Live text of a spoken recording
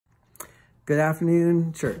Good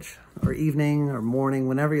afternoon, church, or evening, or morning,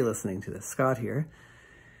 whenever you're listening to this. Scott here.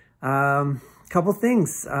 Couple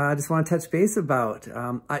things I just want to touch base about.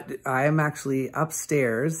 I am actually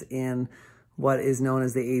upstairs in what is known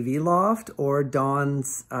as the AV loft, or Don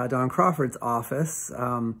Crawford's office.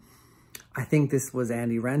 I think this was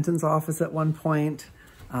Andy Renton's office at one point.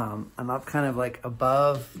 I'm up kind of like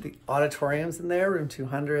above the auditoriums in there, room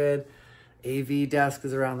 200. AV desk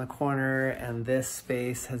is around the corner, and this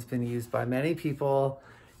space has been used by many people,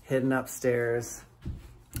 hidden upstairs.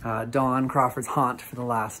 Don Crawford's haunt for the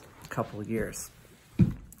last couple of years,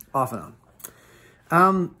 off and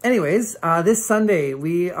on. Anyways, this Sunday,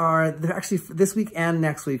 actually this week and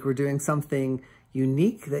next week, we're doing something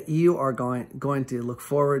unique that you are going to look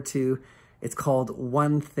forward to. It's called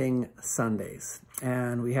One Thing Sundays.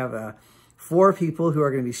 And we have 4 people who are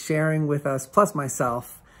going to be sharing with us, plus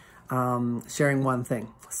myself, sharing one thing.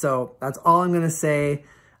 So that's all I'm going to say.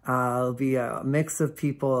 It'll be a mix of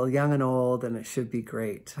people, young and old, and it should be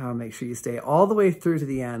great. Make sure you stay all the way through to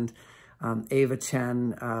the end. Ava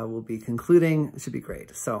Chen will be concluding. It should be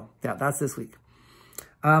great. So yeah, that's this week.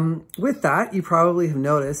 With that, you probably have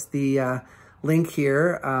noticed the link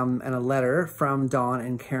here and a letter from Don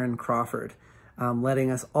and Karen Crawford, letting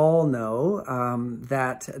us all know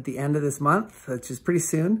that at the end of this month, which is pretty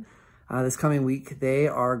soon, this coming week, they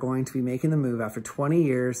are going to be making the move after 20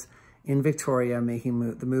 years in Victoria,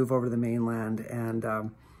 making the move over to the mainland.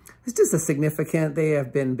 And it's just they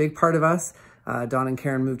have been a big part of us. Don and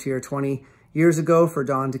Karen moved here 20 years ago for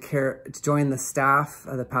Don to join the staff,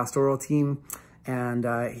 the pastoral team. And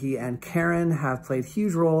he and Karen have played a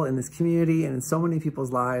huge role in this community and in so many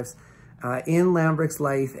people's lives, in Lambrick's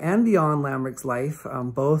life and beyond Lambrick's life.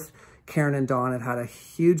 Both Karen and Don have had a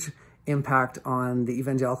huge impact on the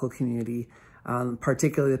evangelical community,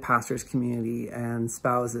 particularly the pastors community and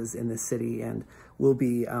spouses in this city, and will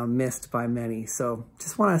be missed by many. So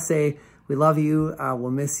just want to say we love you. We'll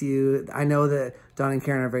miss you. I know that Don and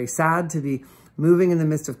Karen are very sad to be moving in the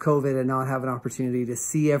midst of COVID and not have an opportunity to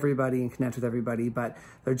see everybody and connect with everybody, but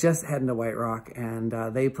they're just heading to White Rock, and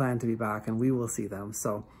they plan to be back, and we will see them.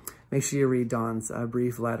 So make sure you read Don's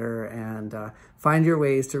brief letter and find your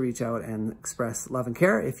ways to reach out and express love and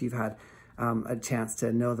care if you've had a chance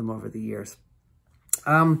to know them over the years.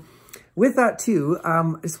 With that too,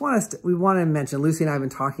 we want to mention, Lucy and I have been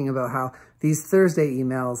talking about how these Thursday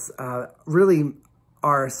emails really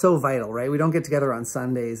are so vital, right? We don't get together on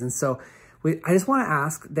Sundays. And so I just want to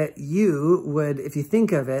ask that you would, if you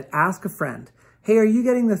think of it, ask a friend. Hey, are you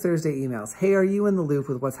getting the Thursday emails? Hey, are you in the loop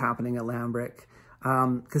with what's happening at Lambrick?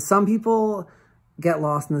 Because some people get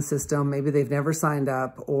lost in the system. Maybe they've never signed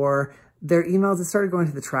up, or their emails have started going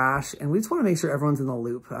to the trash. And we just want to make sure everyone's in the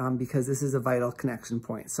loop because this is a vital connection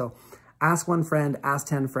point. So ask one friend, ask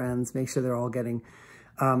 10 friends, make sure they're all getting,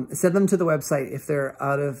 send them to the website if they're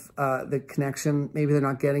out of the connection. Maybe they're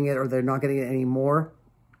not getting it, or they're not getting it anymore.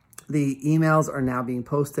 The emails are now being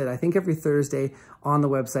posted. I think every Thursday on the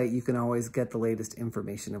website, you can always get the latest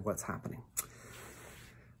information of what's happening.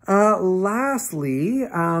 Lastly,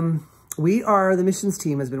 the missions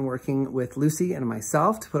team has been working with Lucy and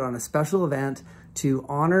myself to put on a special event to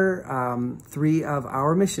honor 3 of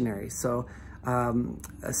our missionaries. So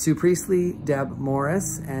Sue Priestley, Deb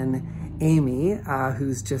Morris, and Amy,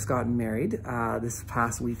 who's just gotten married this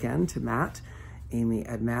past weekend to Matt, Amy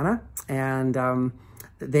Edmana. And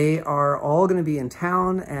they are all going to be in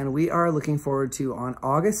town, and we are looking forward to, on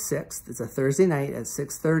August 6th, it's a Thursday night at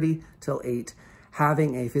 6:30 till 8,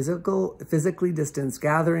 having a physically distanced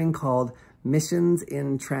gathering called Missions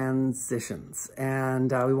in Transitions.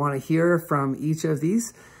 And we want to hear from each of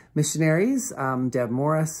these missionaries, Deb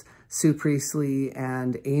Morris, Sue Priestley,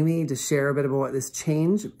 and Amy, to share a bit about what this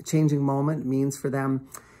changing moment means for them,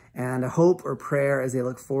 and a hope or prayer as they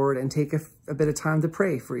look forward, and take a bit of time to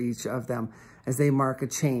pray for each of them as they mark a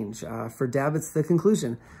change. For Deb, it's the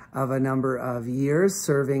conclusion of a number of years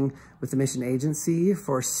serving with the mission agency.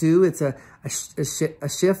 For Sue, it's a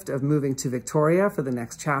shift of moving to Victoria for the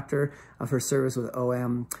next chapter of her service with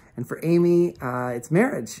OM. And for Amy, it's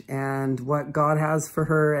marriage and what God has for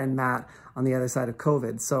her and Matt on the other side of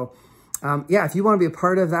COVID. So yeah, if you want to be a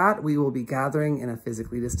part of that, we will be gathering in a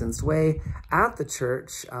physically distanced way at the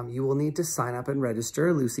church. You will need to sign up and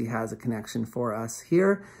register. Lucy has a connection for us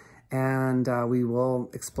here, and we will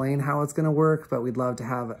explain how it's going to work, but we'd love to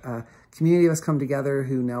have a community of us come together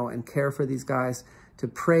who know and care for these guys, to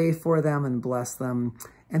pray for them and bless them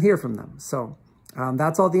and hear from them. So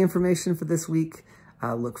that's all the information for this week.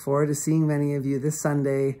 Look forward to seeing many of you this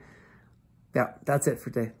Sunday. Yeah, that's it for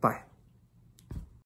today. Bye.